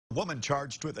Woman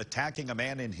charged with attacking a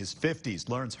man in his 50s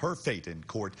learns her fate in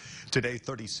court. Today,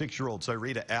 36-year-old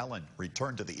Zyrita Allen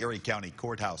returned to the Erie County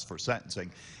Courthouse for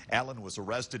sentencing. Allen was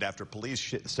arrested after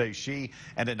police say she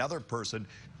and another person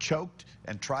choked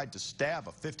and tried to stab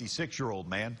a 56-year-old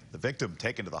man. The victim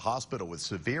taken to the hospital with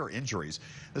severe injuries.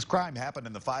 This crime happened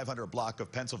in the 500 block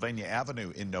of Pennsylvania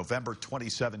Avenue in November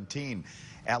 2017.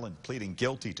 Allen pleading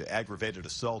guilty to aggravated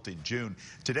assault in June.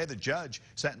 Today, the judge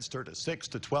sentenced her to 6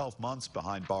 to 12 months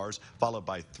behind bars, followed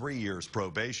by 3 years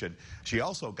probation. She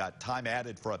also got time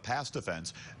added for a past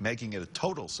offense, making it a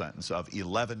total sentence of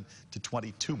 11 to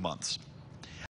 22 months.